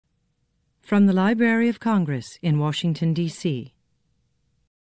From the Library of Congress in Washington, D.C.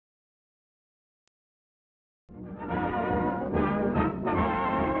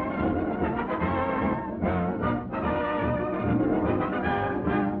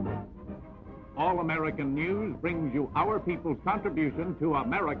 All American News brings you our people's contribution to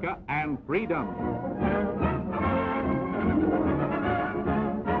America and freedom.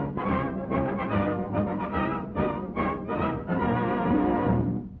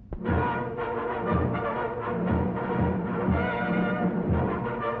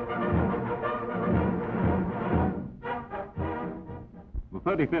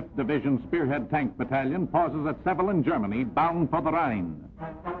 The 35th Division Spearhead Tank Battalion pauses at Seville in Germany, bound for the Rhine.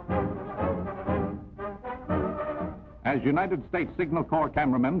 As United States Signal Corps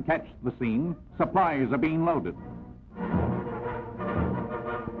cameramen catch the scene, supplies are being loaded.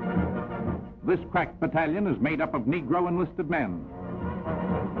 This crack battalion is made up of Negro enlisted men.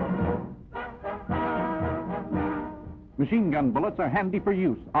 Machine gun bullets are handy for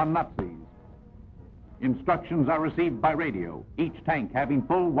use on Nazis. Instructions are received by radio, each tank having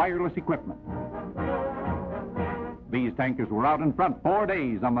full wireless equipment. These tankers were out in front 4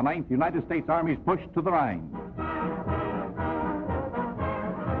 days on the 9th United States Army's push to the Rhine.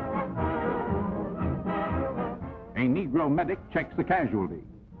 A Negro medic checks the casualty.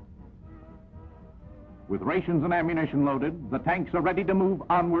 With rations and ammunition loaded, the tanks are ready to move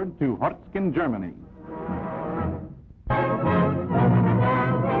onward to Horsken, Germany.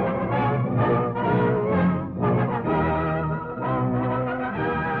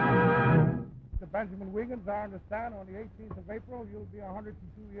 Benjamin Wiggins, I understand on the 18th of April you'll be 102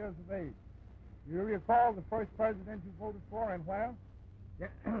 years of age. Do you recall the first president you voted for and where?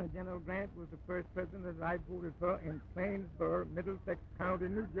 General Grant was the first president that I voted for in Plainsboro, Middlesex County,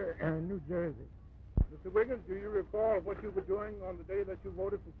 New Jersey. Mr. Wiggins, do you recall what you were doing on the day that you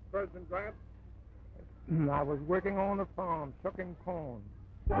voted for President Grant? I was working on a farm, shucking corn.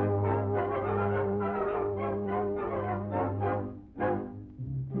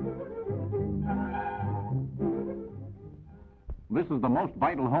 This is the most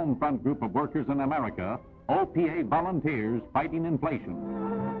vital home front group of workers in America, OPA volunteers fighting inflation.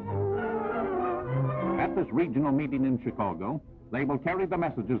 At this regional meeting in Chicago, they will carry the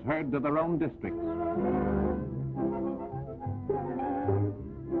messages heard to their own districts.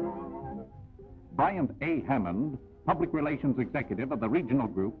 Bryant A. Hammond, Public Relations Executive of the regional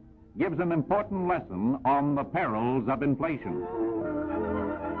group, gives an important lesson on the perils of inflation.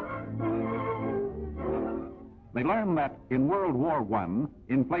 They learned that in World War I,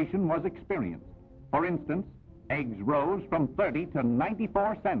 inflation was experienced. For instance, eggs rose from 30 to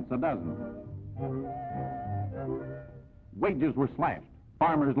 94 cents a dozen. Wages were slashed,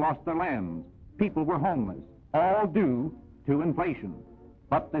 farmers lost their lands, people were homeless, all due to inflation.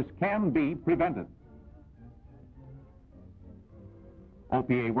 But this can be prevented.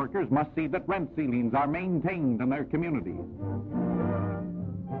 OPA workers must see that rent ceilings are maintained in their communities.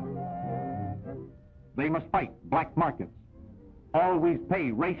 They must fight black markets, always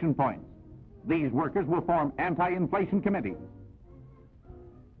pay ration points. These workers will form anti-inflation committees.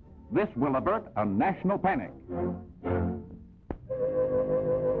 This will avert a national panic.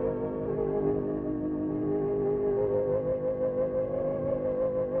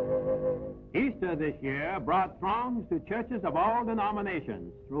 Easter this year brought throngs to churches of all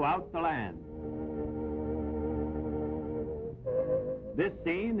denominations throughout the land. This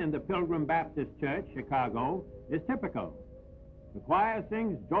scene in the Pilgrim Baptist Church, Chicago, is typical. The choir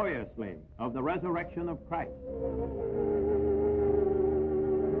sings joyously of the resurrection of Christ.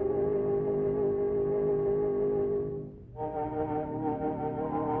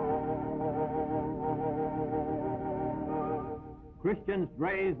 Christians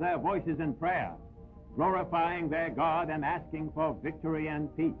raise their voices in prayer, glorifying their God and asking for victory and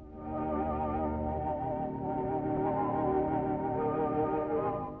peace.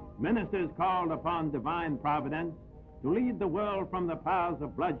 Ministers called upon divine providence to lead the world from the paths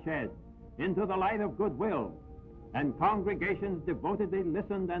of bloodshed into the light of goodwill, and congregations devotedly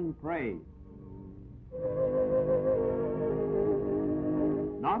listened and prayed.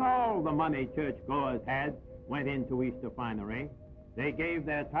 Not all the money churchgoers had went into Easter finery. They gave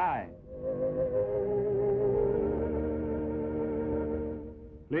their tithe.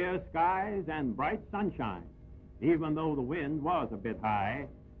 Clear skies and bright sunshine, even though the wind was a bit high,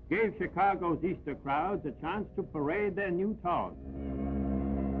 gave Chicago's Easter crowds a chance to parade their new togs.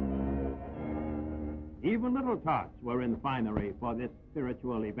 Even little tots were in finery for this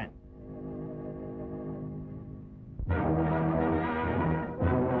spiritual event.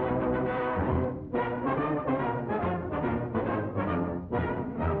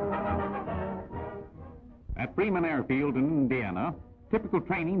 At Freeman Airfield in Indiana, typical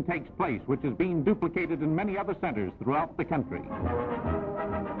training takes place, which is being duplicated in many other centers throughout the country.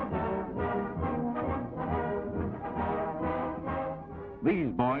 These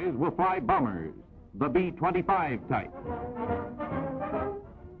boys will fly bombers, the B-25 type.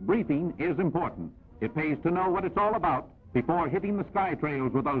 Briefing is important. It pays to know what it's all about before hitting the sky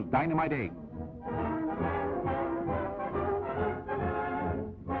trails with those dynamite eggs.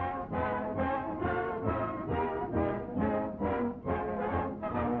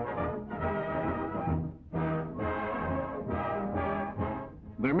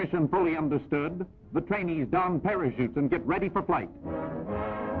 Their mission fully understood, the trainees don parachutes and get ready for flight.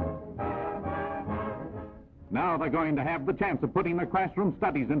 Now they're going to have the chance of putting their classroom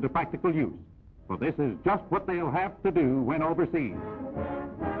studies into practical use, for this is just what they'll have to do when overseas.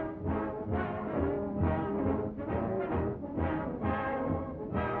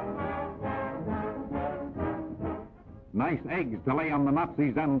 Nice eggs to lay on the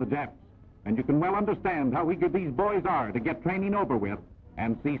Nazis and the Japs, and you can well understand how eager these boys are to get training over with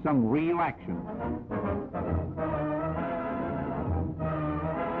and see some real action.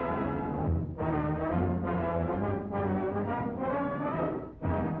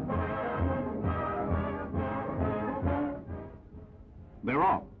 They're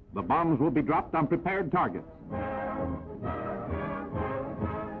off. The bombs will be dropped on prepared targets.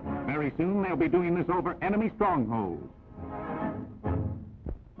 Very soon they'll be doing this over enemy strongholds.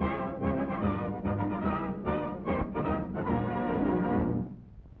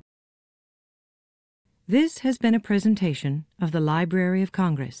 This has been a presentation of the Library of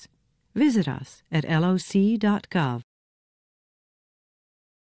Congress. Visit us at loc.gov.